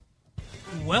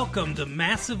Welcome to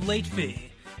Massive Late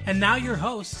Fee. And now your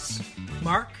hosts,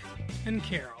 Mark and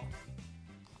Carol.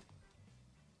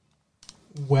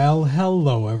 Well,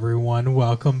 hello everyone.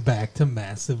 Welcome back to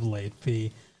Massive Late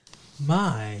Fee.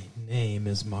 My name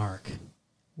is Mark.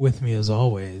 With me as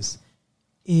always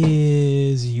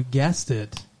is, you guessed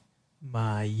it,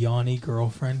 my yawny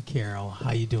girlfriend Carol.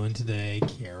 How you doing today,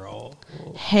 Carol?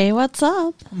 Hey, what's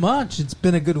up? Much. It's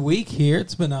been a good week here.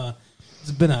 It's been a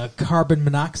carbon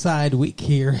monoxide week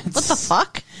here. It's What the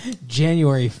fuck?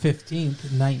 January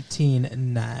 15th,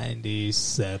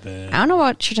 1997. I don't know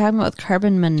what you're talking about with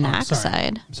carbon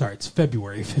monoxide. I'm sorry, it's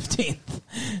February 15th,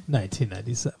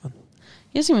 1997.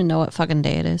 You don't even know what fucking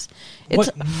day it is. It's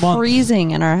What month?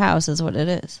 freezing in our house is what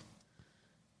it is.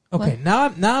 Okay,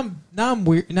 What? now I'm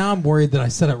weird. Now I'm worried that I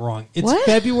said it wrong. It's What?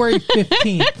 February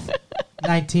 15th,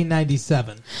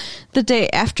 1997. The day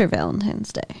after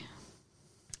Valentine's Day.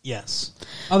 Yes.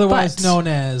 Otherwise But- known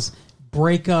as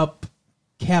breakup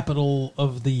capital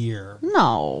of the year.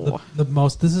 No.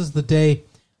 This is the day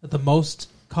that the most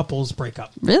couples break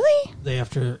up. Really? Day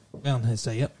after Valentine's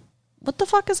Day, yep. What the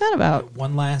fuck is that about?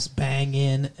 One last bang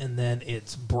in, and then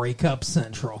it's breakup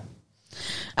central.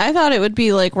 I thought it would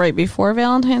be like right before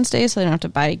Valentine's Day so I don't have to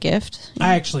buy a gift.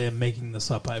 I actually am making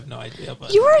this up. I have no idea.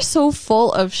 But You are so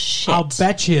full of shit. I'll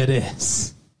bet you it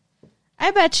is. I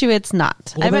bet you it's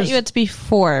not. Well, I bet there's- you it's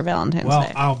before Valentine's Well,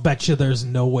 Day. I'll bet you there's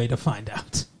no way to find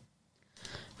out.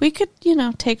 We could,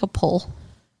 take a poll.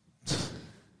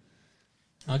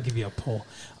 I'll give you a poll.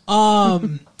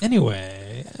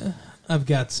 Anyway, I've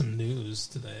got some news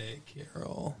today,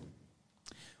 Carol.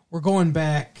 We're going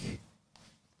back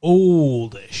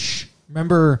oldish.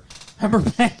 Remember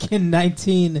back in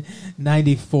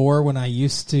 1994 when I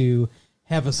used to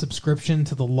have a subscription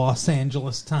to the Los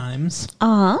Angeles Times?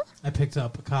 Uh-huh. I picked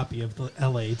up a copy of the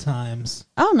LA Times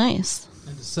Oh, nice.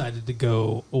 and decided to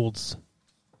go old.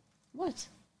 What?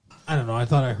 I don't know. I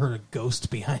thought I heard a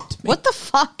ghost behind me. What the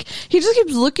fuck? He just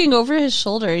keeps looking over his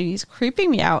shoulder and he's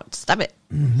creeping me out. Stop it.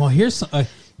 Well, here's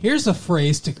a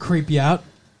phrase to creep you out.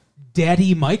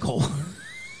 Daddy Michael.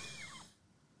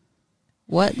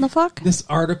 What in the fuck? This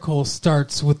article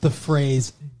starts with the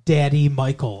phrase Daddy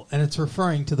Michael, and it's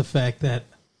referring to the fact that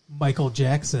Michael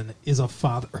Jackson is a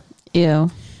father. Ew.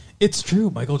 It's true.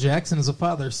 Michael Jackson is a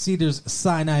father. Cedars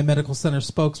Sinai Medical Center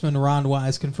spokesman Ron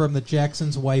Wise confirmed that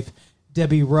Jackson's wife,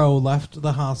 Debbie Rowe, left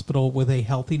the hospital with a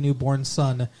healthy newborn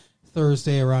son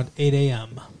Thursday around 8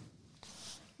 a.m.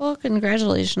 Well,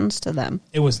 congratulations to them.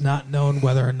 It was not known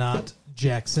whether or not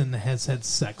Jackson has had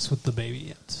sex with the baby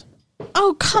yet.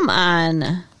 Oh, come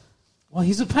on. Well,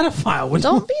 he's a pedophile.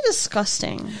 Don't be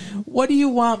disgusting. What do you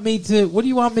want me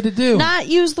to do? Not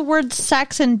use the word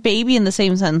sex and baby in the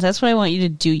same sentence. That's what I want you to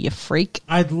do, you freak.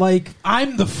 I'm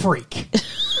the freak.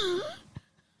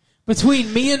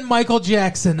 Between me and Michael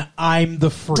Jackson, I'm the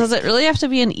freak. Does it really have to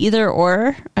be an either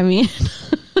or? I mean,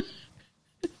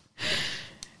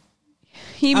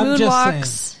 he I'm just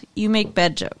moonwalks, you make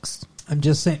bad jokes. I'm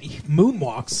just saying, he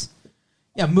moonwalks.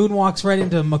 Yeah, moonwalks right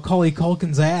into Macaulay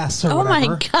Culkin's ass or Oh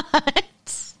whatever. my God.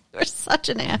 You're such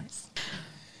an ass.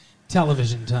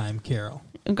 Television time, Carol.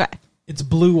 Okay. It's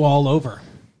blue all over.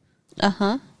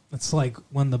 Uh-huh. It's like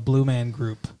when the Blue Man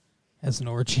Group has an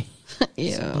orgy.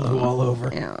 Ew. Blue all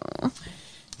over. Ew.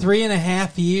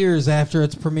 3.5 years after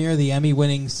its premiere, the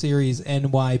Emmy-winning series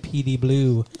NYPD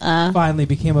Blue finally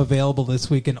became available this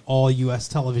week in all U.S.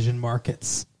 television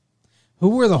markets.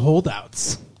 Who were the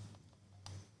holdouts?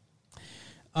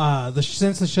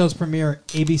 Since the show's premiere,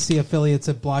 ABC affiliates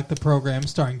have blocked the program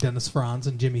starring Dennis Franz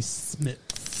and Jimmy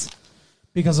Smits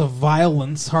because of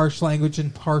violence, harsh language,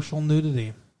 and partial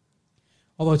nudity.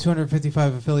 Although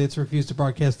 255 affiliates refused to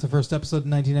broadcast the first episode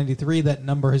in 1993, that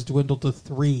number has dwindled to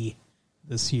 3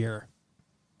 this year.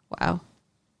 Wow.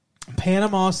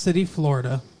 Panama City,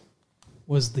 Florida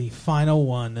was the final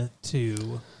one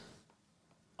to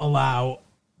allow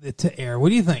it to air. What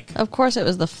do you think? Of course it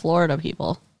was the Florida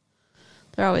people.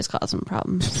 They're always causing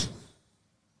problems.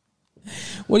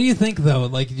 What do you think, though?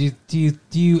 Like, do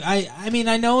you? I mean,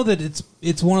 I know that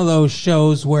it's one of those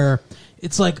shows where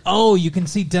it's like, oh, you can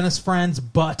see Dennis Franz's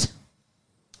butt.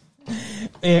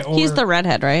 He's the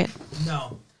redhead, right?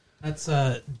 No, that's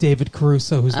David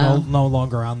Caruso, who's no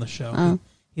longer on the show. Oh.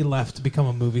 He left to become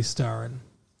a movie star, and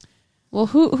Well,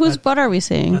 whose butt are we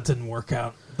seeing? that didn't work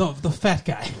out. The fat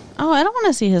guy. Oh, I don't want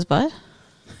to see his butt.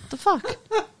 What the fuck?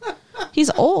 He's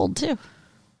old, too.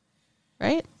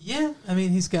 Right? Yeah, I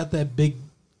mean, he's got that big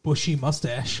bushy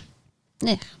mustache.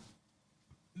 Yeah.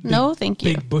 No, thank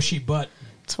you. Big bushy butt.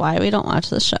 That's why we don't watch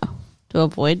this show. To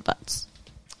avoid butts.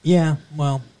 Yeah,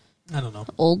 well, I don't know.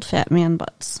 Old fat man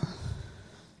butts.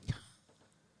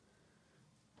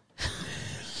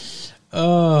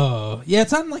 Oh, yeah,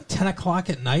 it's on like 10 o'clock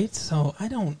at night, so I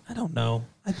don't know.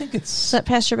 I think Is it's... that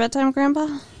past your bedtime,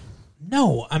 Grandpa?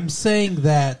 No, I'm saying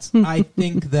that I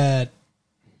think that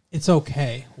it's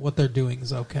okay. What they're doing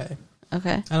is okay.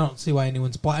 Okay. I don't see why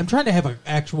anyone's... I'm trying to have an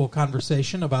actual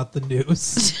conversation about the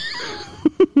news.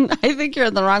 I think you're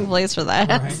in the wrong place for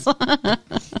that. Right.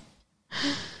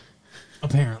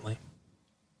 Apparently.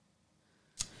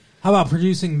 How about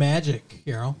producing Magic,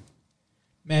 Carol?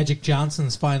 Magic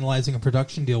Johnson's finalizing a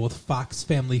production deal with Fox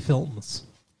Family Films,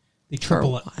 the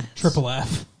Triple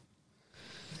F.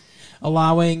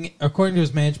 Allowing, according to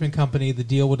his management company, the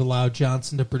deal would allow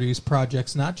Johnson to produce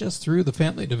projects not just through the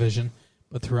family division,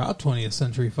 but throughout 20th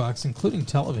Century Fox, including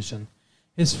television.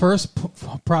 His first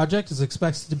project is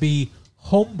expected to be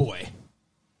Homeboy,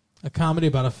 a comedy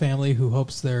about a family who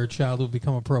hopes their child will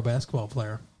become a pro basketball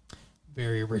player.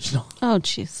 Very original. Oh,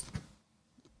 jeez.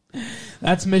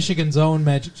 That's Michigan's own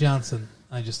Magic Johnson,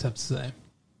 I just have to say.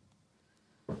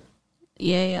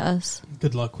 Yay, us.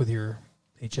 Good luck with your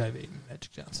HIV,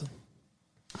 Magic Johnson.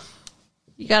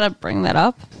 You got to bring that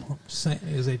up. I'm just saying,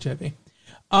 he has HIV.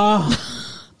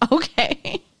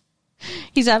 Okay.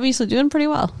 He's obviously doing pretty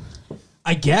well.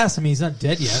 I guess. I mean, he's not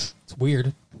dead yet. It's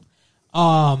weird.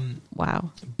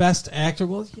 Wow. Best actor,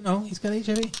 well, you know, he's got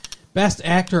HIV. Best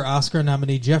actor Oscar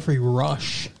nominee Jeffrey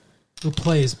Rush, who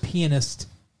plays pianist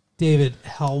David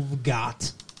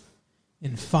Helfgott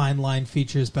in Fine Line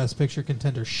features Best Picture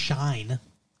contender Shine.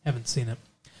 Haven't seen it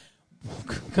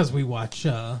because we watch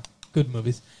good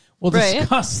movies. We'll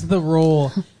discuss the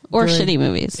role or shitty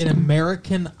movies in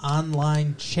American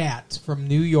Online Chat from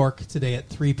New York today at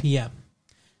 3 p.m.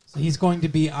 So he's going to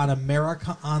be on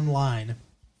America Online,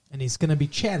 and he's going to be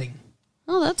chatting.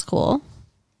 Oh, that's cool.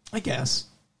 I guess.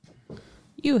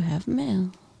 You have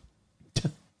mail.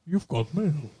 You've got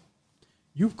mail.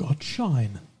 You've got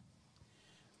Shine.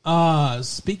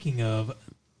 Speaking of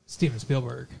Steven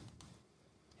Spielberg,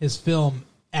 his film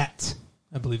Et,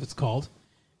 I believe it's called,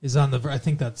 is on the. I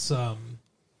think that's. I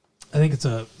think it's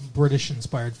a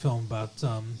British-inspired film about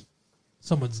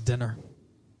someone's dinner.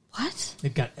 What?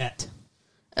 It got Et.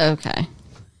 Okay.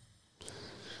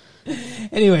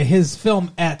 Anyway, his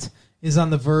film Et is on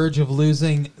the verge of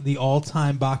losing the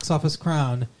all-time box office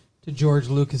crown to George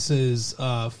Lucas's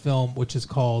film, which is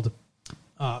called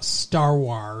Star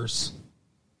Wars.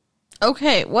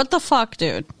 Okay, what the fuck,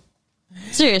 dude?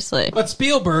 Seriously. But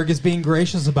Spielberg is being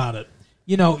gracious about it.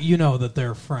 You know that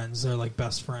they're friends. They're like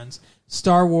best friends.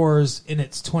 Star Wars, in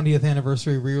its 20th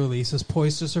anniversary re-release, is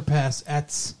poised to surpass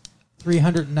Et's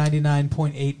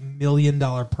 $399.8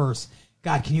 million purse.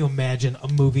 God, can you imagine a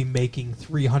movie making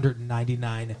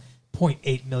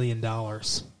 $399.8 million?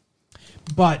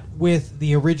 But with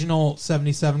the original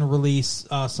 77 release,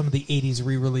 some of the 80s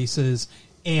re-releases,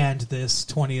 and this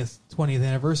 20th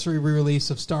anniversary re-release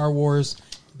of Star Wars,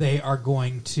 they are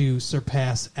going to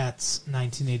surpass Et's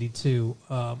 1982,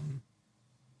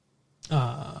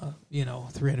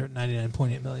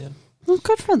 $399.8 million. Well,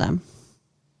 good for them.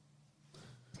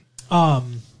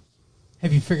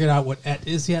 Have you figured out what Et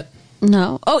is yet?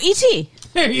 No. Oh, E.T.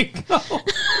 There you go.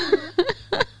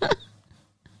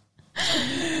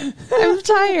 I'm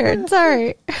tired.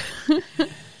 Sorry.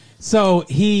 So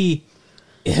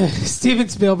Steven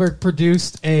Spielberg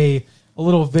produced a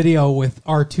little video with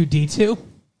R2-D2.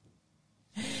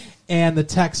 And the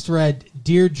text read,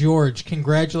 "Dear George,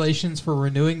 congratulations for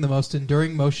renewing the most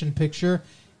enduring motion picture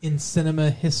in cinema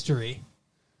history.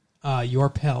 Your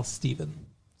pal, Steven."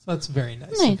 So that's very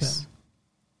nice of him.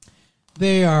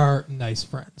 They are nice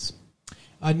friends.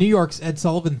 New York's Ed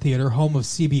Sullivan Theater, home of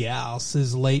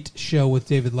CBS's Late Show with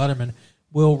David Letterman,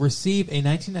 will receive a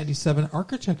 1997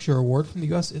 Architecture Award from the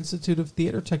U.S. Institute of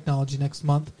Theater Technology next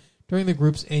month during the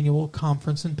group's annual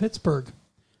conference in Pittsburgh.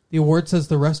 The award says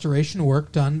the restoration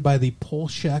work done by the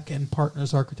Polshek and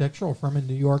Partners architectural firm in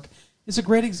New York is a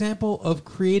great example of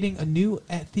creating a new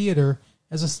theater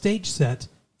as a stage set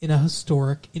in a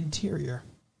historic interior.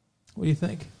 What do you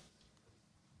think?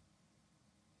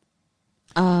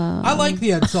 I like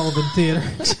the Ed Sullivan Theater.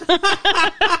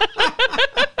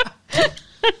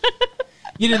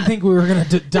 You didn't think we were going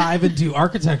to dive into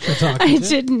architecture talk? I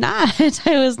did not.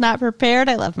 I was not prepared.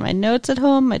 I left my notes at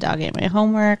home. My dog ate my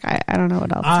homework. I don't know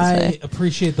what else to say. I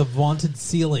appreciate the vaunted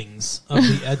ceilings of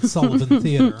the Ed Sullivan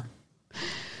Theater.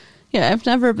 Yeah, I've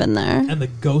never been there. And the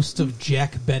ghost of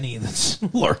Jack Benny that's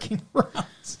lurking around.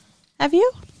 Have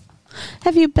you?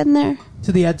 Have you been there?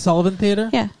 To the Ed Sullivan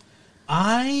Theater? Yeah.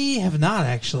 I have not,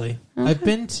 actually. Okay. I've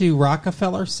been to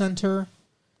Rockefeller Center.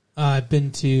 I've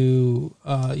been to,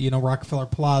 Rockefeller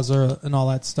Plaza and all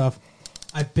that stuff.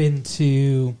 I've been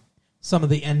to some of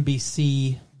the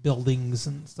NBC buildings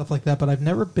and stuff like that, but I've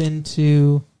never been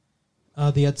to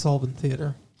The Ed Sullivan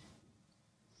Theater.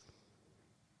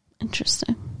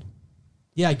 Interesting.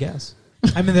 Yeah, I guess.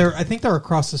 I mean, I think they're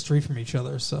across the street from each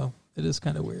other, so it is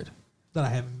kind of weird that I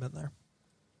haven't been there.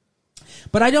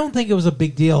 But I don't think it was a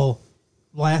big deal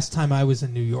last time I was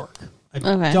in New York. I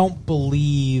don't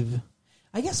believe.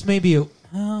 I guess maybe.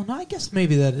 No, I guess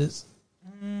maybe that is.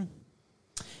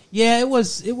 Yeah, it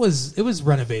was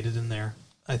renovated in there.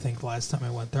 I think last time I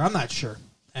went there. I'm not sure.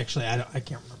 Actually, I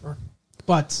can't remember.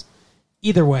 But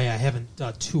either way, I haven't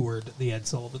toured the Ed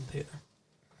Sullivan Theater.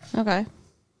 Okay.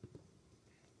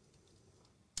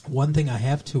 One thing I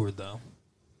have toured, though,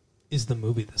 is the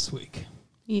movie this week.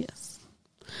 Yes.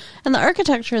 And the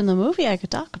architecture in the movie I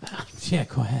could talk about. Yeah,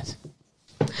 go ahead.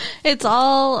 It's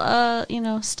all,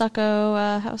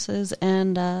 stucco houses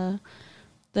and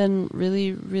then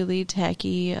really, really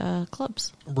tacky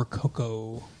clubs.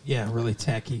 Rococo. Yeah, really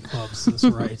tacky clubs. That's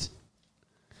right.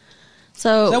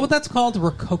 So Is that what that's called?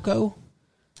 Rococo?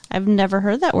 I've never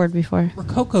heard that word before.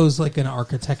 Rococo is like an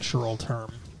architectural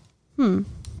term. Anyway,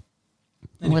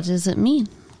 What does it mean?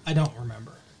 I don't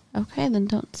remember. Okay, then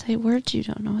don't say words you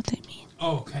don't know what they mean.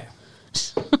 Oh, okay.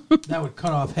 That would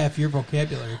cut off half your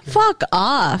vocabulary. Fuck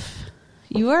off.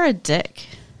 You are a dick.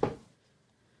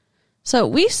 So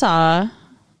we saw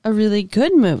a really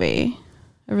good movie,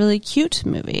 a really cute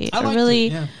movie, a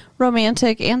really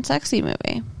romantic and sexy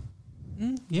movie.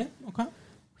 Yeah, okay.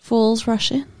 Fools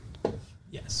Rush In.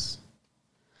 Yes.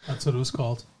 That's what it was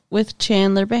called. With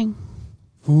Chandler Bing.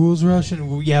 Fools Rush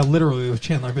In. Yeah, literally with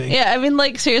Chandler Bing. Yeah, I mean,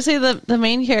 like, seriously, the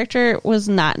main character was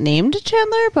not named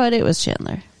Chandler, but it was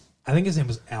Chandler. I think his name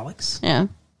was Alex. Yeah.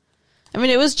 I mean,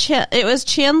 it was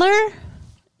Chandler,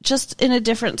 just in a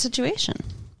different situation.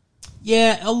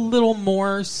 Yeah, a little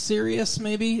more serious,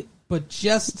 maybe, but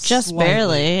just slightly.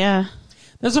 Barely, yeah.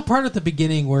 There's a part at the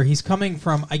beginning where he's coming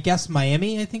from, I guess,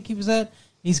 Miami, I think he was at.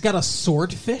 He's got a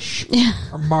swordfish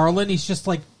or marlin. He's just,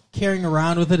 like, carrying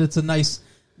around with it. It's a nice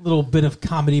little bit of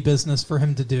comedy business for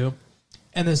him to do.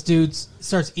 And this dude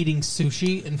starts eating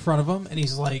sushi in front of him, and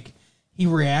he's like, he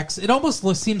reacts. It almost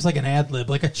seems like an ad-lib,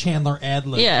 like a Chandler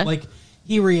ad-lib. Yeah. Like,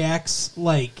 he reacts,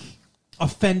 like,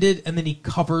 offended, and then he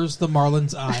covers the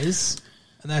marlin's eyes.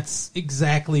 And that's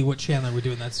exactly what Chandler would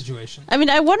do in that situation. I mean,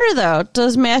 I wonder, though,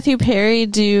 does Matthew Perry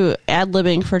do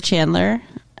ad-libbing for Chandler?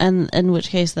 And in which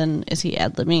case, then, is he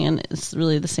ad-libbing and it's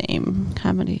really the same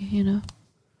comedy, you know?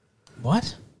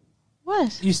 What?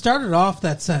 What? You started off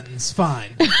that sentence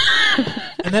fine.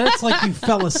 And then it's like you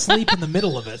fell asleep in the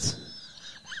middle of it.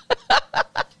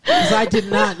 Because I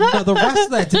did not know. The rest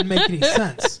of that didn't make any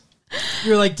sense.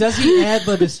 You're like, does he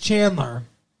ad-lib as Chandler?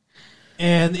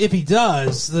 And if he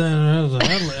does, then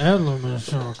ad-lib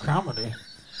is a comedy.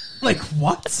 Like,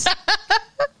 what?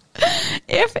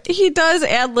 If he does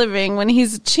ad-libbing when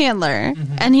he's Chandler,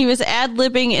 and he was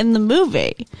ad-libbing in the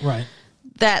movie, Right.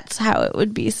 that's how it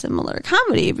would be similar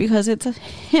comedy, because it's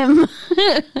him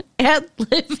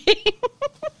ad-libbing.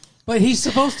 But he's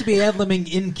supposed to be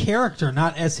ad-libbing in character,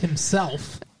 not as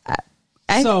himself.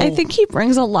 I think he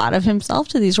brings a lot of himself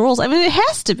to these roles. I mean, it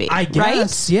has to be, I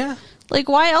guess, right? yeah. Like,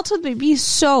 why else would they be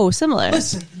so similar?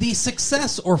 Listen, the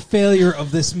success or failure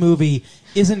of this movie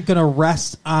isn't going to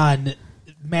rest on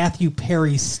Matthew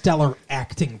Perry's stellar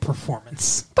acting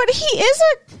performance. But he is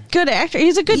a good actor.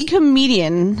 He's a good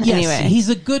comedian, yes, anyway.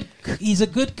 he's a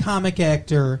good comic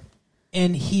actor,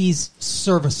 and he's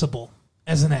serviceable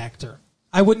as an actor.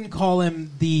 I wouldn't call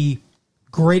him the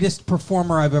greatest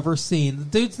performer I've ever seen. The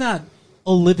dude's not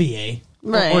Olivier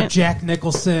or Jack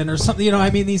Nicholson or something. You know, I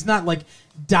mean, he's not like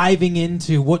diving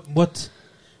into what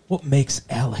makes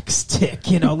Alex tick.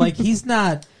 You know, like he's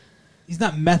not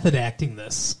method acting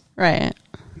this. Right.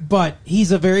 But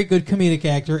he's a very good comedic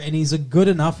actor, and he's a good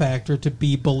enough actor to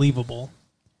be believable.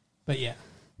 But yeah.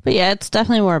 But yeah, it's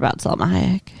definitely more about Salma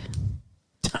Hayek.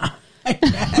 I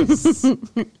guess.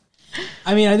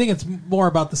 I mean, I think it's more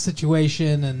about the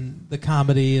situation and the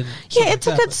comedy. And yeah, it's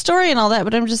a good story and all that,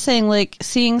 but I'm just saying, like,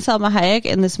 seeing Salma Hayek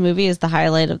in this movie is the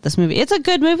highlight of this movie. It's a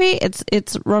good movie.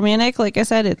 It's romantic. Like I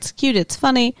said, it's cute. It's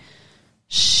funny.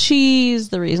 She's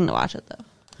the reason to watch it, though.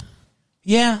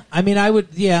 Yeah, I mean,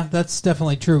 that's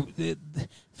definitely true.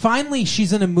 Finally,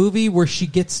 she's in a movie where she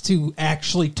gets to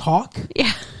actually talk.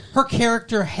 Yeah. Her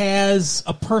character has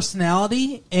a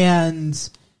personality and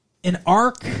an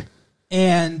arc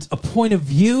and a point of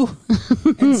view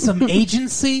and some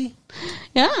agency.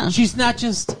 Yeah. She's not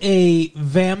just a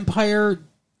vampire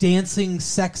dancing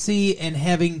sexy and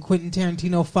having Quentin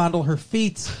Tarantino fondle her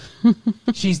feet.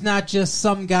 She's not just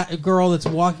a girl that's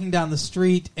walking down the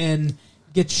street and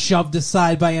gets shoved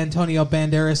aside by Antonio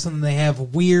Banderas, and they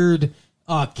have weird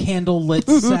candlelit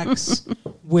sex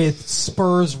with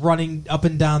spurs running up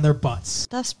and down their butts.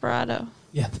 Desperado.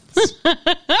 Yeah.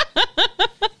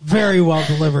 Very well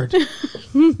delivered.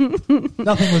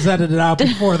 Nothing was edited out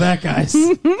before that, guys.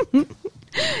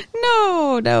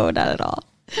 No, not at all.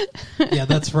 Yeah,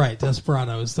 that's right.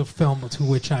 Desperado is the film to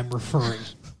which I'm referring.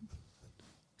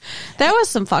 That was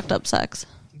some fucked up sex.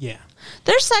 Yeah.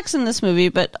 There's sex in this movie,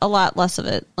 but a lot less of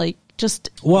it. Like, just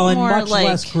and more much like,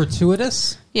 less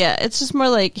gratuitous. Yeah, it's just more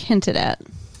like hinted at.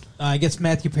 I guess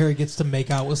Matthew Perry gets to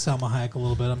make out with Salma Hayek a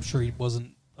little bit. I'm sure he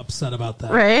wasn't upset about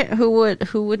that. Right? Who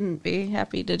wouldn't be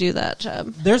happy to do that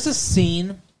job? There's a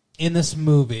scene in this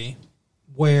movie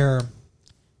where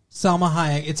Salma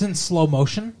Hayek, it's in slow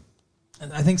motion.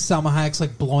 And I think Salma Hayek's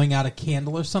like blowing out a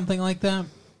candle or something like that.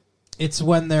 It's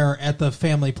when they're at the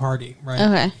family party, right?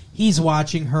 Okay. He's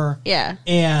watching her. Yeah.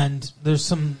 And there's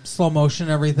some slow motion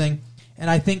and everything. And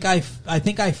I think I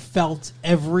felt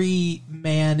every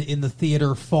man in the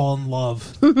theater fall in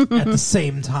love at the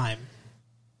same time.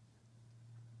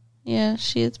 Yeah,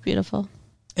 she is beautiful.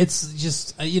 It's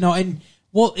just,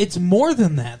 it's more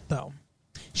than that, though.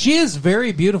 She is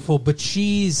very beautiful, but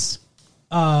she's,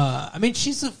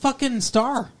 she's a fucking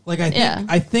star. Like,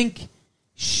 I think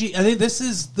this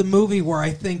is the movie where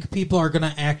I think people are going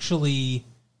to actually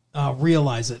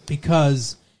realize it,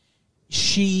 because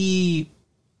she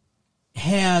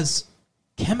has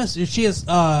chemistry. She has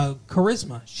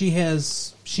charisma.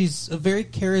 She's a very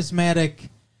charismatic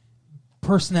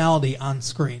personality on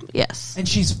screen. Yes. And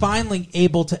she's finally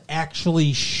able to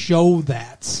actually show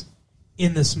that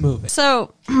in this movie.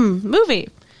 So, movie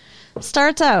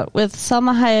starts out with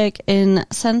Salma Hayek in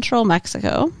central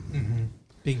Mexico. Mm-hmm.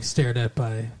 Being stared at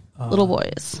by little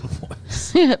boys.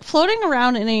 Floating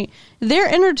around in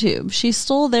their inner tube. She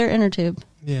stole their inner tube.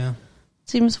 Yeah.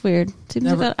 Seems weird. Seems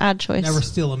like an odd choice. Never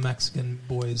steal a Mexican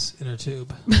boy's inner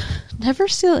tube. Never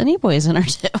steal any boy's inner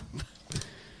tube.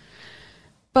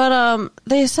 But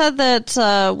they said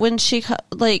that when she,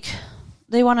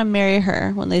 they want to marry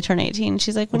her when they turn 18.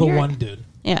 She's like, the one dude.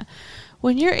 Yeah.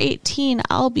 When you're 18,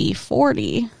 I'll be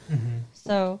 40. Mm-hmm.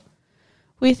 So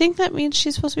we think that means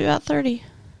she's supposed to be about 30.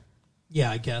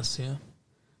 Yeah, I guess, yeah.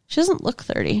 She doesn't look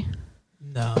 30.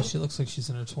 No, she looks like she's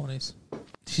in her 20s.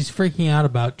 She's freaking out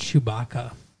about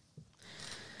Chewbacca.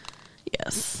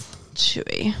 Yes,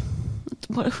 Chewie.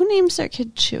 Who names their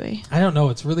kid Chewie? I don't know.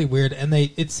 It's really weird, and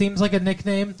it seems like a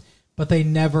nickname, but they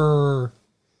never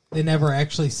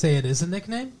actually say it is a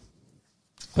nickname.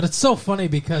 But it's so funny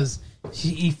because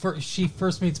she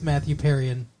first meets Matthew Perry,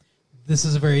 and this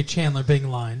is a very Chandler Bing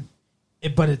line.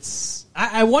 But it's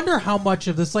I wonder how much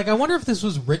of this, I wonder if this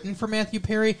was written for Matthew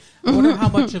Perry. I wonder how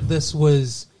much of this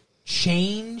was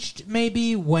changed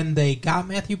maybe when they got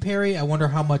Matthew Perry. I wonder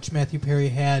how much Matthew Perry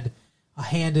had a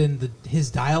hand in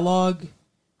his dialogue.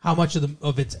 How much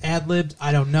of it's ad-libbed,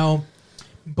 I don't know.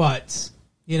 But,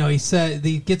 he said,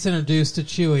 he gets introduced to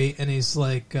Chewie, and he's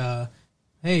like, hey,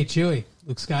 Chewie,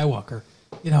 Luke Skywalker.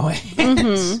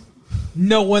 And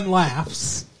no one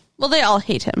laughs. Well, they all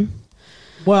hate him.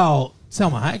 Well,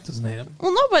 Salma Hayek doesn't hate him.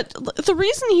 Well, no, but the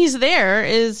reason he's there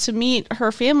is to meet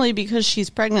her family because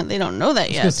she's pregnant. They don't know that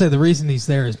yet. I was going to say, the reason he's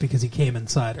there is because he came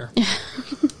inside her.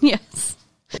 Yes.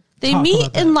 They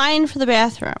meet in line for the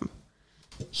bathroom.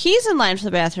 He's in line for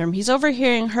the bathroom. He's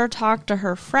overhearing her talk to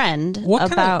her friend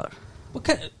about...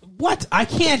 What? I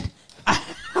can't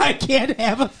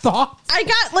have a thought. I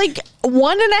got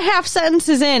 1.5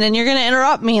 sentences in, and you're going to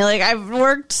interrupt me. I've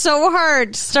worked so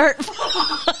hard to start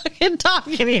fucking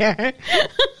talking here.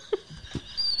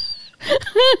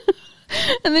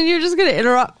 And then you're just going to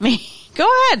interrupt me. Go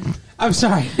ahead. I'm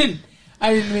sorry.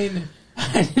 I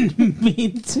didn't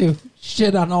mean to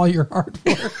shit on all your hard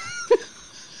work.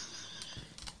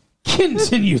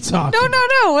 Continue talking.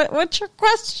 No. What's your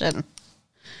question?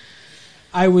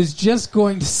 I was just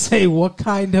going to say, what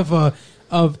kind of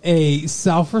a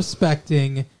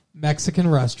self-respecting Mexican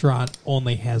restaurant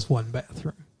only has one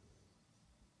bathroom?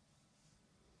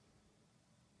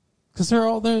 Because they're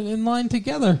in line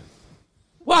together.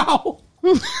 Wow.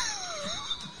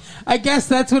 I guess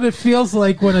that's what it feels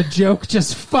like when a joke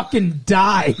just fucking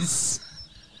dies.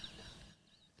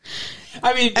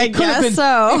 It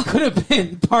could have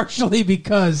been partially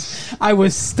because I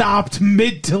was stopped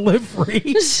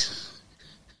mid-delivery.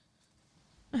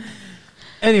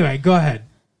 Anyway, go ahead.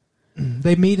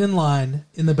 They meet in line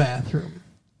in the bathroom.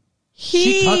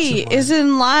 He is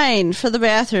in line for the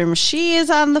bathroom. She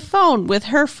is on the phone with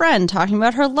her friend talking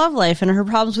about her love life and her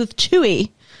problems with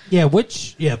Chewie. Yeah,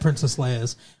 Princess Leia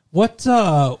is. What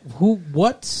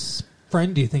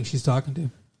friend do you think she's talking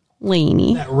to?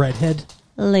 Lainey. That redhead?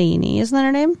 Lainey, isn't that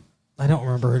her name? I don't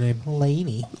remember her name.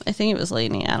 Lainey. I think it was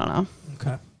Lainey. I don't know.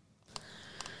 Okay.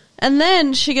 And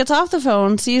then she gets off the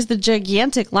phone, sees the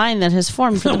gigantic line that has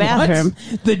formed for the bathroom.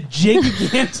 What? The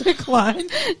gigantic line?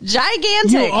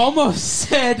 Gigantic. You almost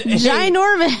said...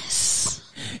 Ginormous.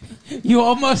 You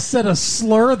almost said a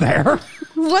slur there.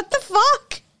 What the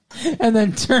fuck? And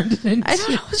then turned it into... I don't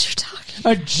know what you're talking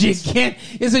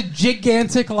about. Is a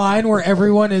gigantic line where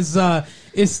everyone is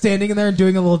standing there and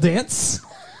doing a little dance?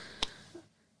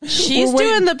 She's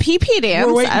doing the pee-pee dance.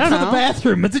 We're waiting I don't for know. the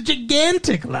bathroom. It's a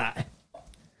gigantic line.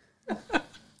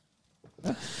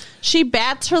 She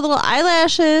bats her little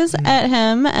eyelashes at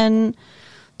him and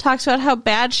talks about how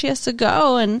bad she has to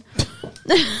go, and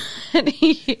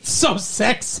he So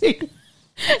sexy.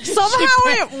 somehow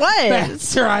it was.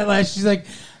 Bats her eyelash. She's like,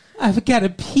 I've got to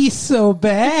pee so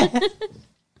bad.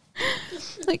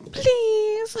 Like,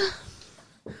 please.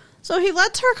 So he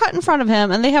lets her cut in front of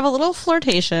him, and they have a little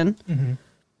flirtation. Mm-hmm.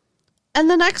 And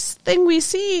the next thing we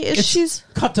see is she's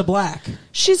cut to black.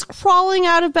 She's crawling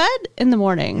out of bed in the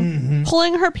morning,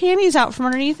 pulling her panties out from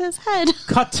underneath his head.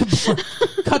 Cut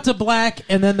to black,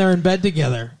 and then they're in bed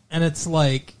together. And it's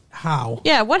like, how?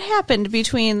 Yeah, what happened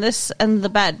between this and the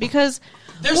bed? Because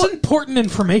there's important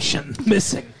information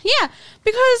missing. Yeah,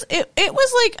 because it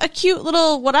was like a cute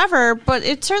little whatever, but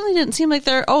it certainly didn't seem like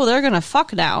they're going to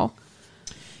fuck now.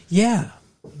 Yeah,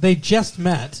 they just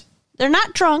met. They're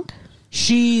not drunk.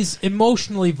 She's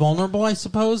emotionally vulnerable, I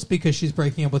suppose, because she's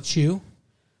breaking up with Chu.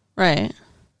 Right.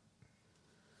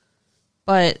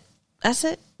 But that's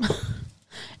it.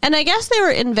 And I guess they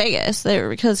were in Vegas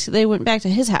because they went back to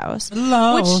his house.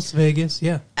 Las Vegas,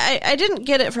 yeah. I didn't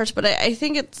get it at first, but I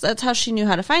think that's how she knew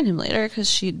how to find him later, because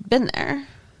she'd been there.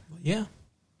 Yeah.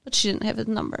 But she didn't have his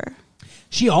number.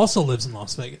 She also lives in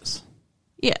Las Vegas.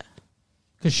 Yeah.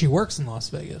 Because she works in Las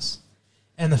Vegas.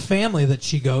 And the family that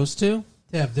she goes to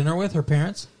have dinner with, her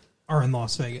parents, are in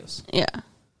Las Vegas. Yeah.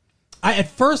 At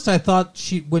first I thought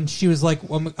when she was like,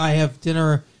 I have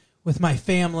dinner with my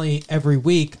family every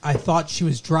week, I thought she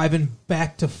was driving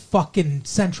back to fucking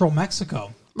central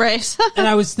Mexico. Right. And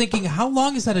I was thinking, how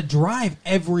long is that a drive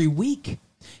every week?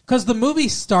 Because the movie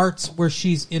starts where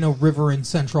she's in a river in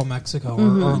central Mexico,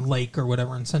 or lake or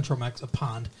whatever, in central Mexico,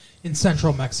 pond in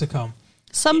central Mexico.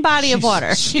 Some body of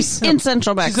water she's in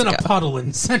central Mexico. She's in a puddle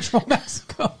in central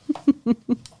Mexico.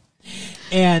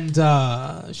 And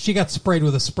she got sprayed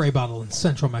with a spray bottle in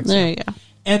central Mexico. There you go.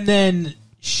 And then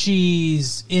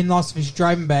she's in Las Vegas. She's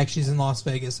driving back. She's in Las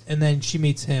Vegas. And then she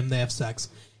meets him. They have sex.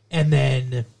 And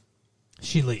then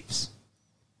she leaves.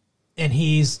 And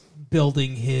he's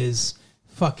building his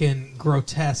fucking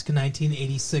grotesque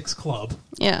 1986 club.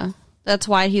 Yeah. That's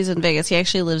why he's in Vegas. He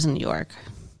actually lives in New York.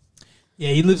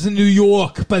 Yeah, he lives in New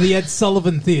York by the Ed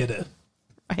Sullivan Theater.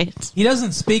 Right. He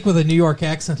doesn't speak with a New York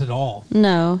accent at all.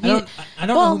 No. I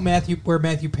don't know where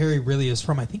Matthew Perry really is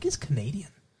from. I think he's Canadian.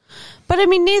 But I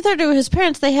mean, neither do his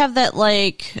parents. They have that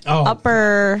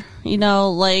upper,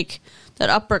 that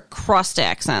upper crust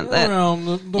accent.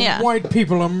 The white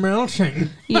people are melting.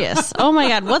 Yes. Oh my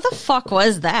God. What the fuck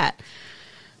was that?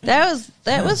 That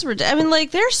was ridiculous. I mean,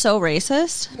 they're so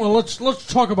racist. Well, let's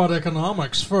talk about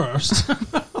economics first.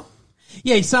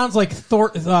 Yeah, he sounds like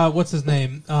what's his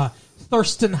name?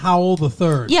 Thurston Howell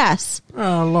III. Yes.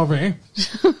 Lovey.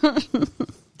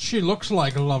 She looks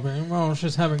like Lovey. Well,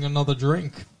 she's having another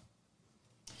drink.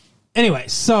 Anyway,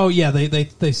 so yeah,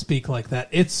 they speak like that.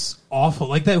 It's awful.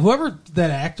 Like that, whoever that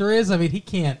actor is, I mean, he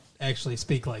can't actually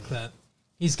speak like that.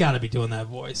 He's got to be doing that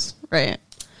voice. Right.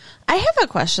 I have a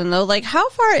question, though. How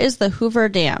far is the Hoover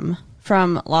Dam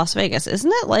from Las Vegas?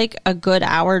 Isn't it a good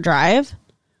hour drive?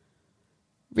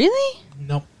 Really?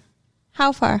 Nope.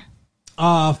 How far?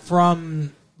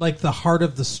 From the heart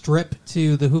of the Strip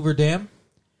to the Hoover Dam,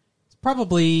 it's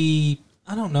probably,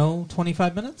 I don't know,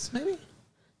 25 minutes maybe.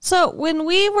 So when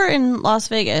we were in Las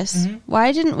Vegas,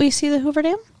 why didn't we see the Hoover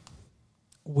Dam?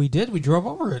 We did. We drove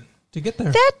over it to get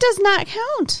there. That does not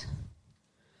count.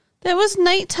 That was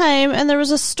nighttime, and there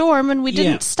was a storm, and we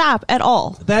didn't stop at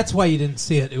all. That's why you didn't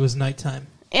see it. It was nighttime.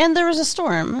 And there was a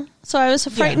storm, so I was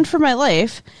frightened for my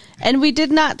life. And we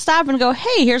did not stop and go,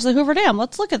 hey, here's the Hoover Dam.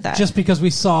 Let's look at that. Just because we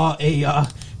saw a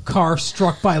car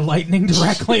struck by lightning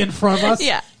directly in front of us,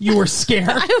 you were scared.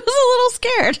 I was a little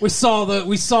scared.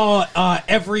 We saw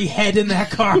every head in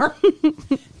that car.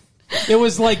 It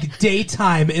was like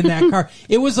daytime in that car.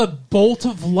 It was a bolt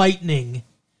of lightning.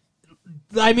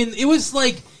 I mean, it was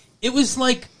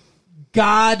like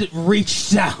God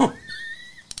reached down.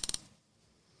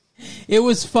 It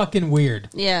was fucking weird.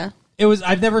 Yeah.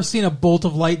 I've never seen a bolt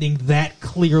of lightning that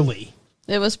clearly.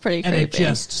 It was pretty creepy. And it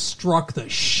just struck the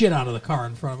shit out of the car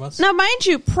in front of us. Now, mind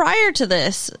you, prior to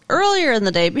this, earlier in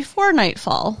the day, before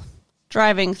nightfall,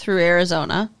 driving through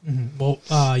Arizona. Mm-hmm.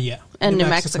 Well, yeah. And New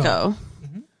Mexico.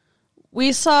 Mm-hmm.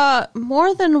 We saw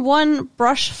more than one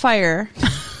brush fire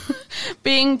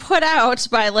being put out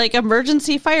by like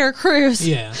emergency fire crews.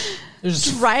 Yeah.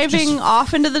 There's driving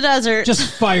off into the desert.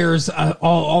 Just fires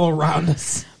all around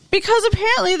us. Because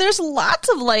apparently there's lots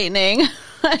of lightning.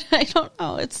 I don't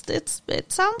know. It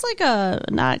sounds like a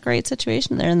not great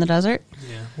situation there in the desert.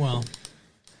 Yeah, well,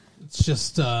 it's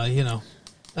just,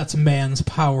 that's man's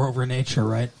power over nature,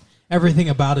 right? Everything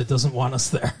about it doesn't want us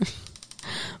there.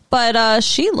 But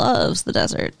she loves the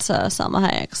desert, Salma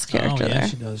Hayek's character there.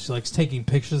 She does. She likes taking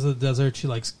pictures of the desert. She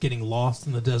likes getting lost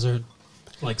in the desert.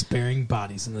 She likes burying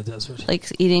bodies in the desert.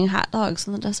 Likes eating hot dogs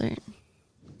in the desert.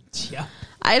 Yeah.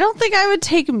 I don't think I would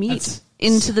take meat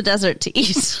into the desert to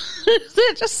eat.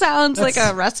 It just sounds like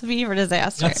a recipe for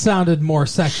disaster. That sounded more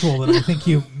sexual than I think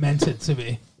you meant it to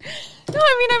be. No,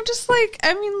 I'm just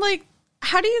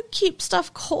how do you keep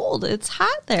stuff cold? It's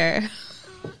hot there.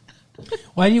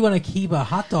 Why do you want to keep a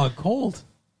hot dog cold?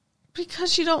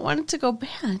 Because you don't want it to go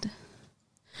bad.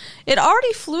 It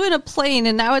already flew in a plane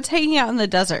and now it's hanging out in the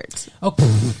desert. Oh,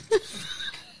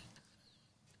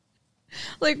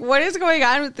 like, what is going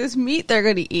on with this meat they're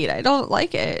going to eat? I don't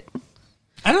like it.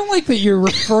 I don't like that you're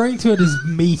referring to it as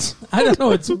meat. I don't know.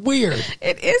 It's weird.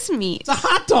 It is meat. It's a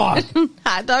hot dog.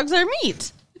 Hot dogs are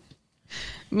meat.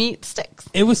 Meat sticks.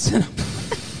 It was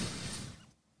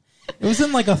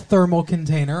in like a thermal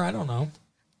container. I don't know.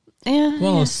 Yeah.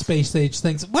 One of those space age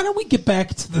things. Why don't we get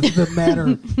back to the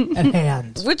matter at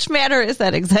hand? Which matter is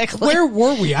that exactly? Where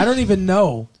were we? I don't even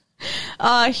know. He knocked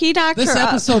her up. This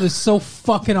episode is so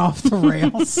fucking off the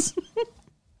rails.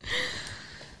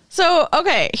 So,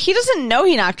 okay, he doesn't know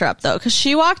he knocked her up, though, because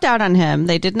she walked out on him.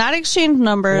 They did not exchange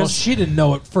numbers. Well, she didn't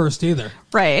know it first either.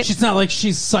 Right. She's not like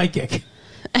she's psychic.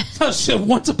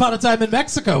 Once upon a time in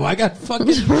Mexico, I got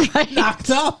fucking knocked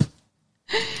up.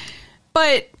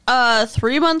 But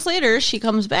 3 months later, she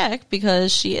comes back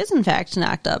because she is, in fact,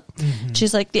 knocked up. Mm-hmm.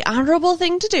 She's like, the honorable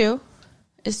thing to do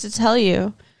is to tell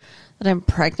you that I'm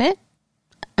pregnant,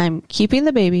 I'm keeping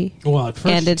the baby,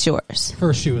 and it's yours.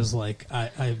 First, she was like,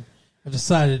 I've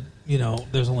decided,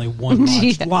 there's only one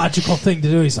logical thing to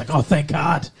do. He's like, oh, thank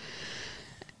God.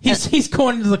 He's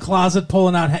going into the closet,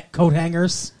 pulling out coat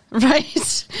hangers.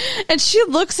 Right. And she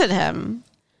looks at him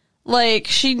like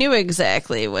she knew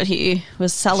exactly what he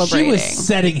was celebrating. She was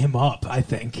setting him up, I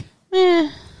think.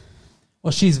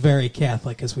 Well, she's very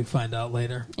Catholic, as we find out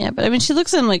later. Yeah, but she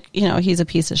looks at him like, he's a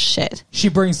piece of shit. She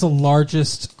brings the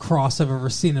largest cross I've ever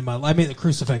seen in my life. I mean, the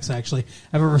crucifix, actually,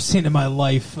 I've ever seen in my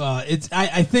life.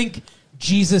 I think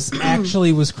Jesus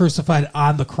actually was crucified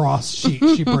on the cross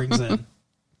she brings in.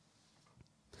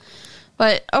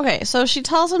 But, okay, so she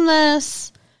tells him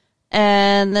this,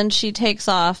 and then she takes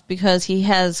off because he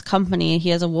has company. He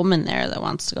has a woman there that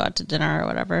wants to go out to dinner or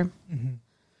whatever. Mm-hmm.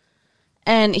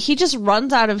 And he just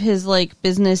runs out of his,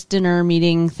 business dinner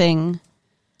meeting thing.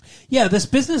 Yeah, this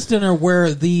business dinner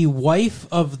where the wife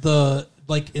of the,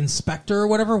 inspector or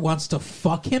whatever wants to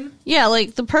fuck him. Yeah,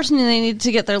 the person they need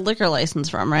to get their liquor license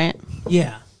from, right?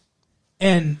 Yeah.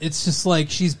 And it's just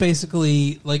she's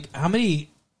basically, how many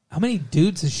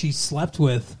dudes has she slept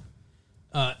with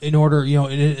in order,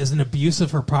 it is an abuse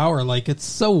of her power. It's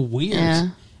so weird. Yeah.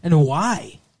 And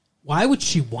why? Why would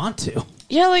she want to?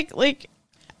 Yeah,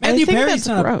 Matthew Perry's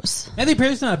gross. Matthew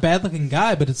Perry's not a bad-looking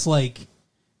guy, but it's you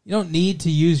don't need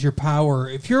to use your power.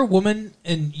 If you're a woman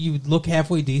and you look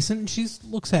halfway decent, she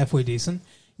looks halfway decent,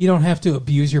 you don't have to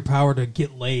abuse your power to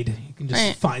get laid. You can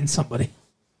just find somebody.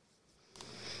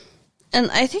 And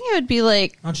I think it would be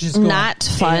not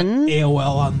fun. AOL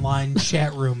online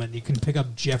chat room, and you can pick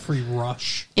up Jeffrey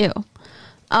Rush. Ew.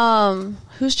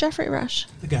 Who's Jeffrey Rush?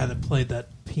 The guy that played that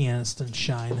pianist in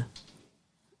Shine.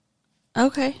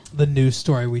 Okay. The news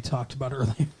story we talked about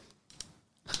earlier.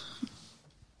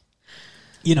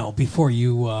 Before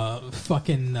you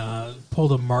fucking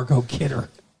pulled a Margot Kidder.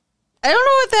 I don't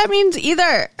know what that means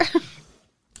either.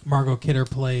 Margot Kidder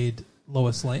played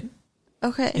Lois Lane.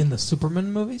 Okay. In the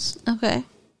Superman movies. Okay.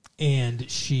 And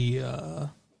she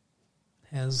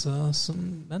has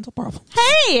some mental problems.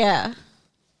 Hey!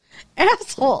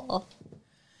 Asshole.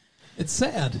 It's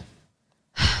sad.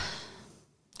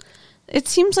 It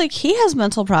seems like he has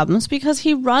mental problems because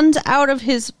he runs out of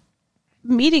his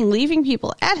meeting, leaving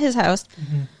people at his house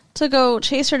to go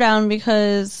chase her down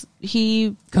because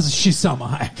she's Salma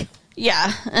Hayek.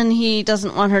 Yeah, and he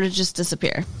doesn't want her to just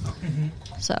disappear. Mm-hmm.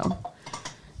 So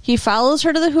he follows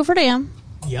her to the Hoover Dam.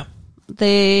 Yep.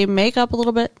 They make up a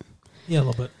little bit. Yeah, a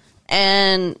little bit.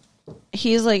 And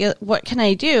he's like, what can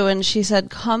I do? And she said,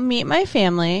 come meet my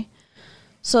family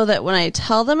So that when I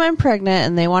tell them I'm pregnant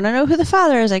and they want to know who the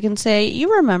father is, I can say,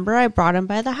 you remember I brought him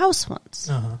by the house once.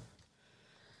 Uh-huh.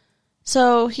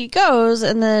 So he goes,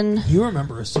 and then... You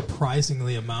remember a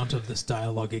surprisingly amount of this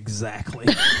dialogue exactly.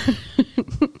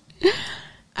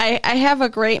 I have a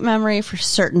great memory for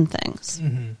certain things.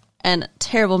 Mm-hmm. And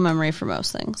terrible memory for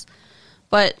most things.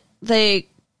 But they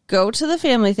go to the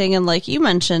family thing, and like you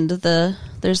mentioned,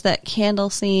 there's that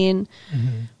candle scene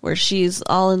where she's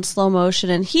all in slow motion,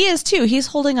 and he is too. He's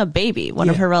holding a baby, one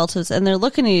of her relatives, and they're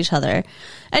looking at each other.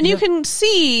 And you can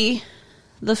see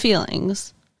the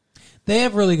feelings. They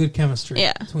have really good chemistry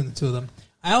between the two of them.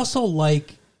 I also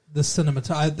like the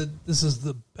cinematography. This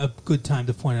is a good time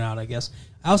to point it out, I guess.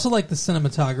 I also like the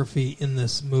cinematography in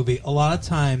this movie. A lot of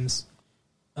times,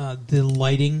 the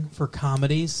lighting for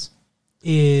comedies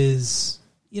is,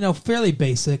 fairly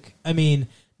basic. I mean,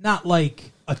 not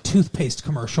like a toothpaste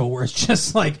commercial where it's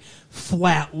just like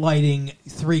flat lighting,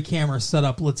 3 cameras set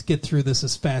up, let's get through this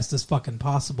as fast as fucking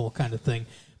possible kind of thing.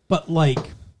 But like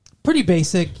pretty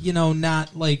basic,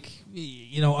 not like,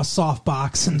 a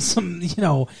softbox and some,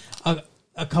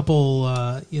 a couple,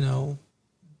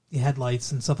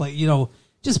 headlights and stuff like,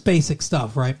 just basic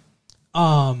stuff, right?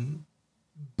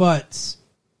 But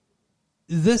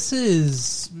this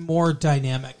is more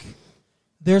dynamic.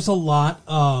 There's a lot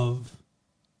of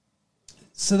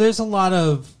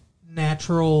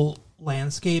natural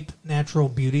landscape, natural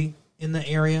beauty in the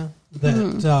area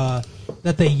that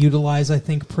that they utilize, I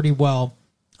think, pretty well.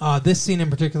 This scene in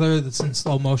particular, that's in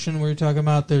slow motion, we were talking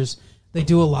about. They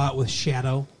do a lot with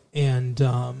shadow and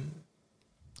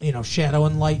shadow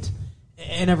and light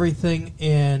and everything.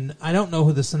 And I don't know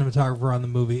who the cinematographer on the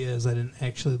movie is. I didn't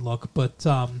actually look, but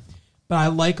I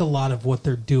like a lot of what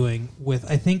they're doing with.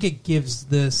 I think it gives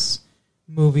this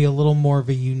movie a little more of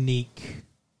a unique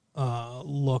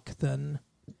look than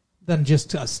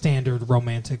just a standard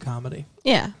romantic comedy.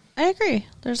 Yeah, I agree.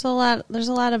 There's a lot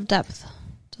of depth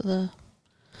to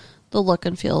the look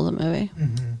and feel of the movie.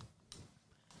 Mm-hmm.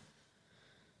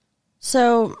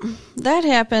 So that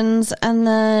happens, and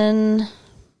then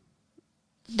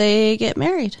they get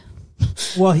married.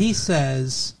 Well, he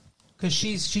says, because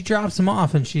she drops him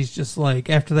off, and she's just like,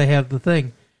 after they have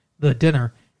the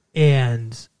dinner,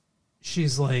 and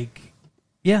she's like,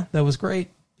 yeah, that was great.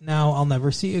 Now I'll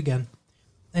never see you again.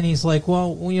 And he's like,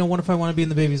 well, what if I want to be in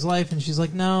the baby's life? And she's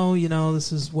like, no,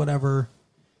 this is whatever.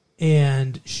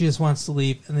 And she just wants to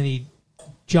leave. And then he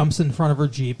jumps in front of her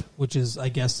Jeep, which is, I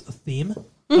guess, a theme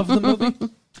of the movie.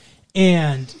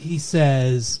 And he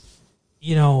says,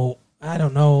 I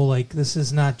don't know, like, this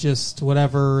is not just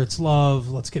whatever, it's love,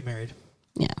 let's get married.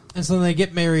 Yeah. And so they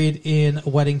get married in a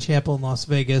wedding chapel in Las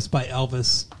Vegas by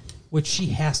Elvis, which she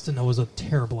has to know is a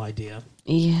terrible idea.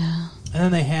 Yeah. And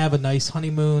then they have a nice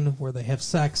honeymoon where they have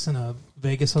sex in a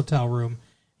Vegas hotel room.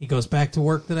 He goes back to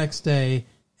work the next day,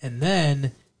 and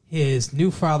then his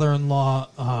new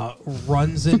father-in-law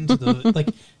runs into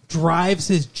the, drives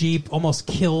his Jeep, almost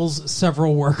kills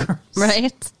several workers.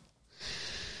 Right.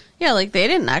 Yeah, they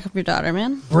didn't knock up your daughter,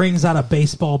 man. Brings out a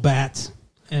baseball bat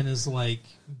and is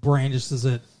brandishes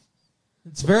it.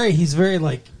 He's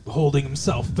very holding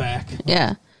himself back.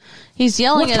 Yeah. He's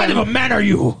yelling at him. What kind of a man are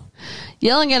you?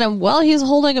 Yelling at him while he's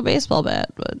holding a baseball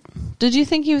bat. But did you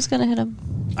think he was going to hit him?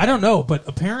 I don't know, but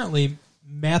apparently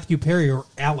Matthew Perry, or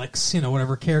Alex,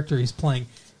 whatever character he's playing,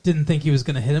 didn't think he was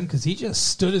going to hit him because he just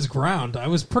stood his ground. I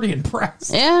was pretty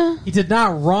impressed. Yeah. He did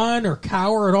not run or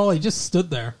cower at all. He just stood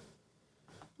there.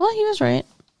 Well, he was right.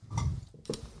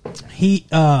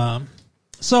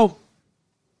 So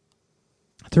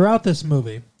throughout this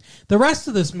movie, the rest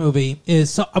of this movie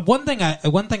is one thing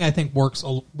I think works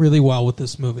really well with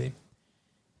this movie.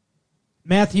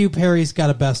 Matthew Perry's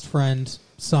got a best friend,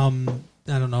 some,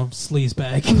 I don't know,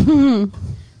 sleazebag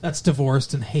that's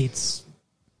divorced and hates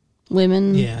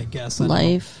women. Yeah, I guess.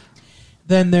 Life.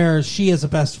 Then she has a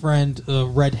best friend, a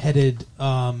redheaded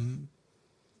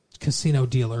casino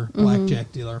dealer,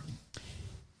 blackjack dealer.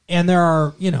 And there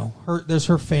are, there's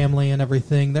her family and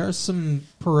everything. There's some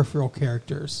peripheral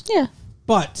characters. Yeah.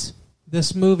 But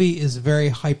this movie is very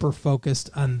hyper-focused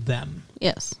on them.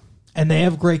 Yes. And they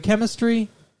have great chemistry,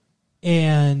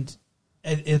 and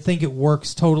I think it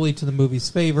works totally to the movie's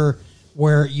favor,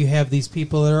 where you have these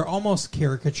people that are almost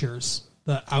caricatures,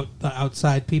 the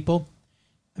outside people.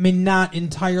 I mean, not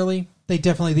entirely.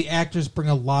 The actors bring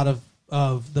a lot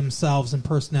of themselves and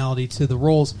personality to the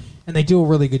roles, and they do a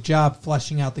really good job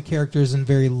fleshing out the characters in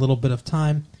very little bit of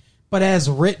time. But as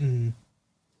written,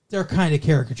 they're kind of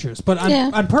caricatures, but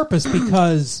on purpose,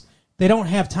 because they don't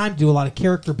have time to do a lot of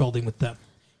character building with them.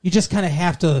 You just kind of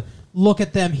have to look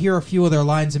at them, hear a few of their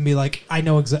lines, and be like, I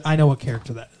know what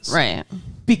character that is. Right.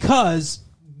 Because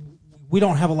we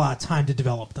don't have a lot of time to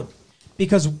develop them.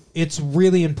 Because it's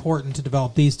really important to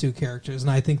develop these two characters,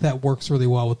 and I think that works really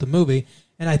well with the movie.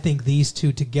 And I think these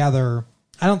two together,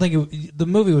 I don't think the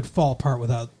movie would fall apart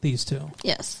without these two.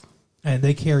 Yes. And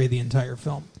they carry the entire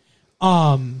film.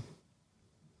 And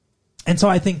so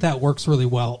I think that works really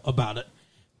well about it.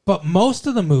 But most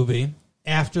of the movie,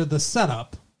 after the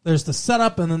setup, there's the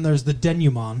setup and then there's the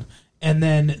denouement, and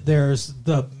then there's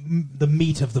the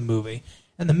meat of the movie.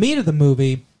 And the meat of the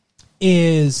movie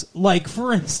is, like,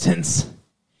 for instance,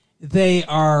 they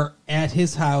are at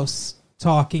his house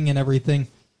talking and everything,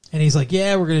 and he's like,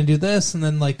 yeah, we're going to do this, and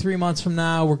then, like, 3 months from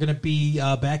now, we're going to be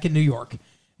back in New York.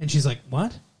 And she's like,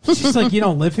 what? She's like, you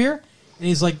don't live here? And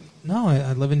he's like, no,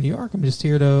 I live in New York. I'm just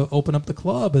here to open up the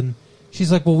club. And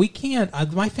she's like, well, we can't.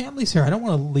 My family's here. I don't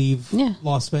want to leave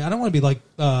Las Vegas. I don't want to be like,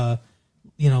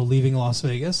 leaving Las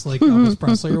Vegas, like Elvis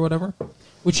Presley or whatever,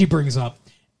 which he brings up.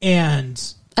 And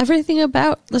everything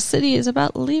about the city is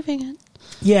about leaving it.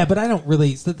 Yeah, but I don't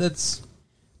really. That's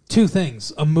two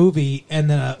things: a movie and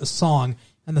then a song.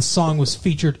 And the song was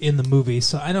featured in the movie,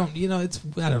 so I don't. I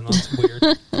don't know. It's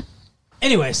weird.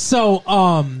 Anyway, so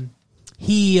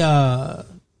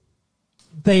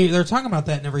they're talking about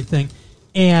that and everything,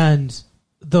 and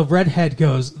the redhead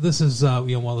goes, "This is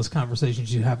one of those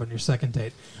conversations you have on your second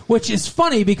date," which is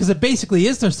funny because it basically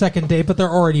is their second date, but they're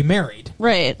already married,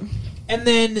 right? And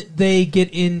then they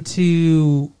get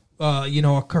into a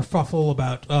kerfuffle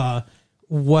about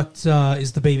what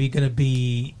is the baby going to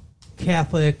be,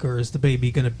 Catholic, or is the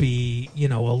baby going to be a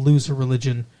loser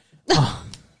religion,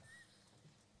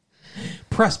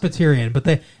 Presbyterian.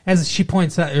 But as she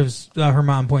points out, her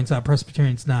mom points out,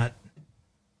 Presbyterian's not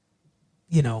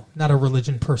not a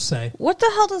religion per se. What the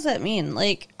hell does that mean?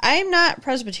 Like, I'm not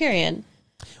Presbyterian,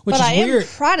 but I am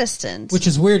Protestant, which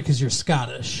is weird because you're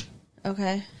Scottish.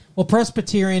 Okay. Well,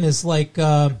 Presbyterian is like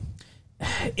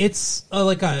it's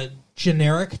like a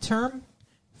generic term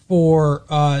for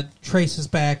traces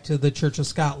back to the Church of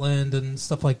Scotland and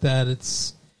stuff like that.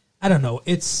 It's, I don't know.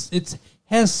 It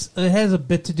has a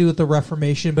bit to do with the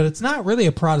Reformation, but it's not really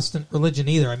a Protestant religion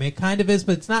either. I mean, it kind of is,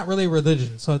 but it's not really a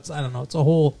religion. So it's, I don't know. It's a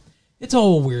whole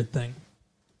weird thing.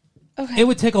 Okay. It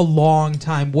would take a long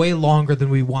time, way longer than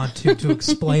we want to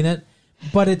explain it.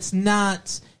 But it's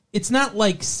not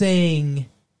like saying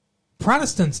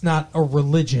Protestant's not a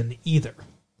religion either.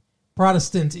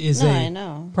 Protestant is I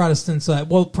know. Protestant's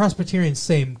Presbyterian,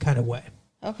 same kind of way.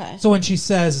 Okay. So when she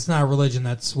says it's not a religion,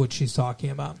 that's what she's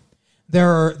talking about.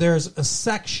 There's a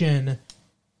section.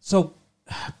 So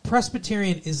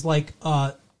Presbyterian is like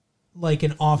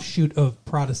an offshoot of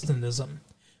Protestantism,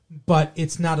 but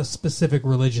it's not a specific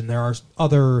religion. There are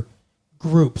other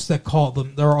groups that call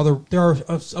them. There are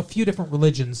a few different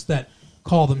religions that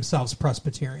call themselves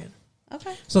Presbyterian.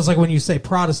 Okay. So it's like when you say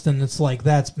Protestant, it's like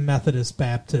that's Methodist,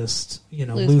 Baptist,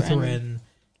 Lutheran,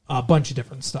 a bunch of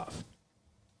different stuff.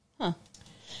 Huh.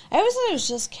 I always thought it was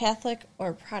just Catholic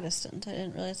or Protestant. I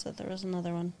didn't realize that there was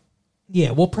another one.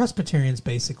 Yeah, well, Presbyterian's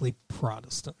basically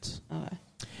Protestant. Okay.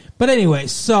 But anyway,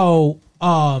 so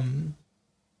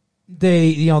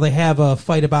they have a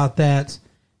fight about that.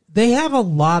 They have a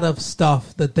lot of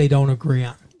stuff that they don't agree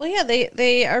on. Well, yeah,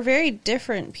 they are very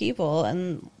different people,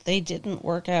 and they didn't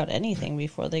work out anything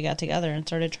before they got together and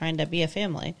started trying to be a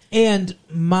family. And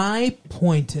my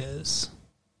point is,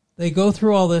 they go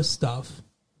through all this stuff.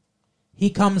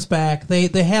 He comes back. They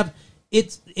have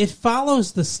it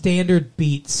follows the standard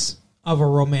beats of a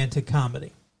romantic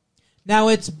comedy. Now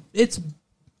it's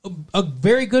a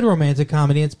very good romantic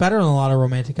comedy. It's better than a lot of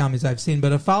romantic comedies I've seen,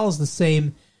 but it follows the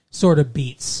same sort of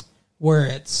beats. Where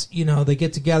it's, they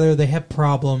get together, they have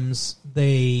problems,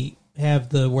 they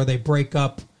have where they break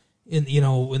up in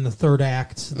the third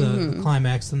act, the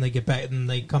climax, then they get back and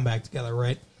they come back together,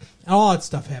 right? And all that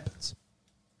stuff happens.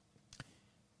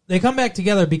 They come back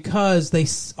together because they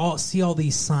all see all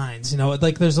these signs,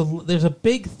 like there's a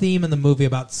big theme in the movie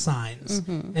about signs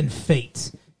and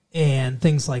fate and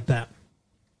things like that.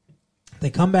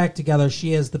 They come back together,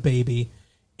 she has the baby,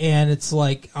 and it's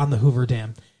like on the Hoover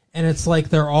Dam. And it's like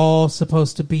they're all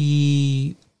supposed to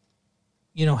be,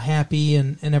 happy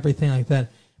and everything like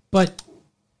that. But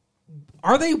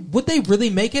would they really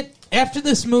make it? After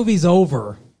this movie's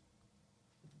over,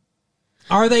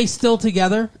 are they still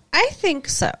together? I think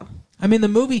so. I mean, the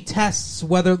movie tests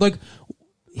whether,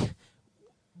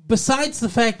 besides the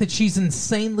fact that she's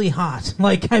insanely hot,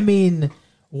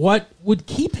 what would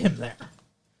keep him there?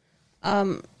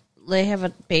 They have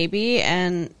a baby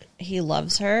and he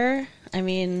loves her. I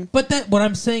mean... But what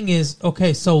I'm saying is,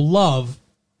 okay, so love,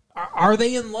 are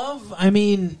they in love? I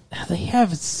mean, they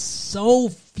have so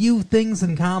few things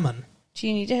in common. Do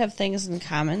you need to have things in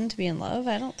common to be in love?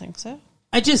 I don't think so.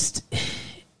 I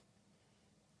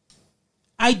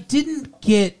didn't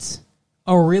get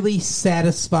a really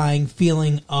satisfying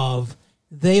feeling of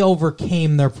they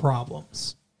overcame their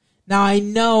problems. Now, I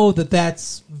know that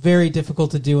that's very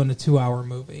difficult to do in a 2-hour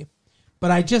movie,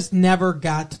 but I just never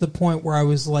got to the point where I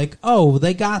was like, oh,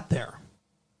 they got there.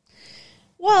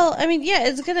 Well, I mean, yeah,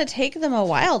 it's going to take them a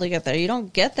while to get there. You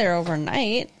don't get there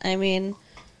overnight. I mean,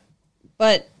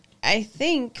 but I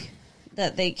think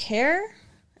that they care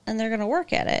and they're going to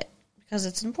work at it because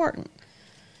it's important.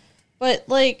 But,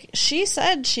 like, she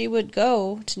said she would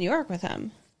go to New York with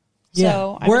him. Yeah.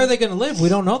 So, Where are they going to live? We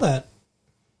don't know that.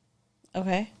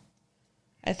 Okay.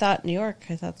 I thought New York.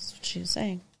 I thought that's what she was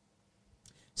saying.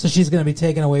 So she's going to be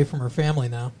taken away from her family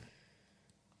now.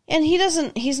 And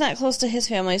he's not close to his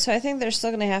family, so I think they're still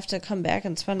going to have to come back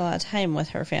and spend a lot of time with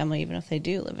her family, even if they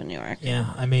do live in New York.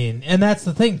 Yeah, I mean, and that's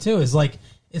the thing, too, is like,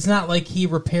 it's not like he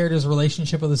repaired his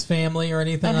relationship with his family or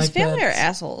anything like that. His family are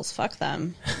assholes. Fuck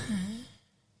them.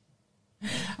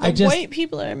 White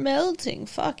people are melting.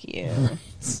 Fuck you.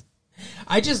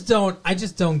 I just don't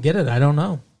get it. I don't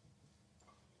know.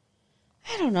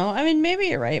 I don't know. I mean, maybe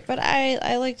you're right, but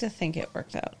I like to think it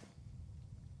worked out.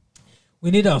 We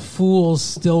need a Fools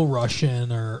Still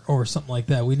Russian or something like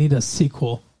that. We need a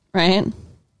sequel. Right?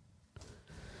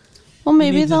 Well,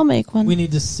 maybe they'll make one. We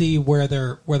need to see where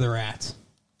they're at.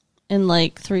 In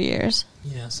like 3 years.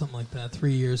 Yeah, something like that.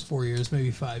 3 years, 4 years, maybe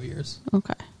 5 years.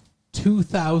 Okay.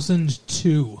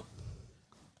 2002.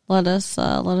 Let us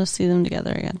see them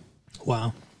together again.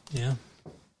 Wow. Yeah.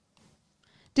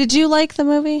 Did you like the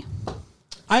movie?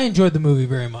 I enjoyed the movie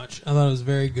very much. I thought it was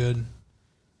very good.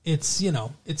 It's,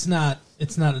 it's not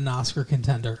an Oscar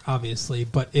contender, obviously,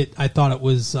 but I thought it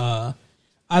was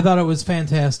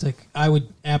fantastic. I would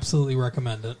absolutely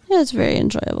recommend it. Yeah, it's very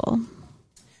enjoyable.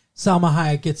 Salma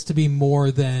Hayek gets to be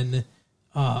more than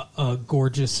a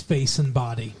gorgeous face and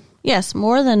body. Yes,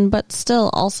 more than, but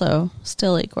still a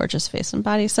gorgeous face and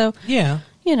body. So yeah,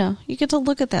 you get to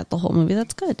look at that the whole movie.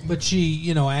 That's good. But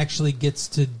she, actually gets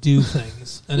to do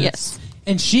things. And yes.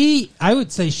 And I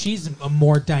would say she's a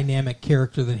more dynamic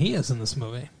character than he is in this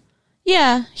movie.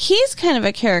 Yeah, he's kind of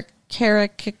a caricature.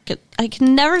 I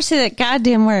can never say that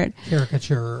goddamn word.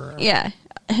 Caricature. Yeah,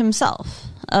 himself.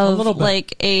 Of a little bit.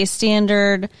 Like a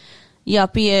standard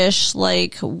yuppie-ish,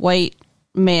 like white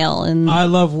male in I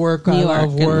love work. New I York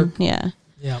love work. Yeah.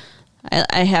 Yeah.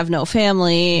 I have no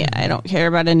family. I don't care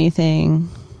about anything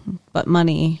but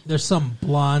money. There's some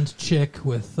blonde chick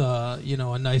with, a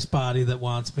nice body that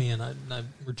wants me, and I'm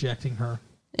rejecting her.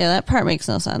 Yeah, that part makes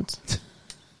no sense.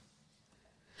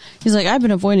 He's like, I've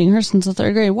been avoiding her since the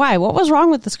 3rd grade. Why? What was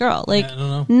wrong with this girl? Like, I don't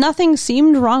know. Nothing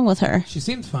seemed wrong with her. She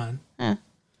seemed fine. Yeah.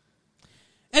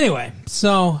 Anyway,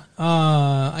 so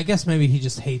I guess maybe he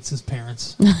just hates his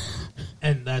parents.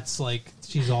 And that's like,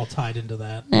 she's all tied into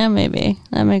that. Yeah, maybe.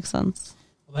 That makes sense.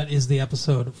 Well, that is the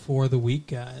episode for the week,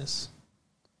 guys.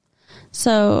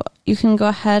 So you can go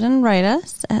ahead and write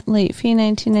us at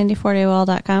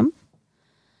latefee1994AOL.com.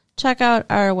 Check out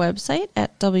our website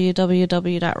at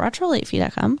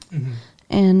www.retrolatefee.com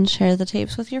and share the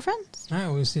tapes with your friends. All right,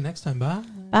 we'll see you next time. Bye.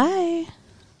 Bye.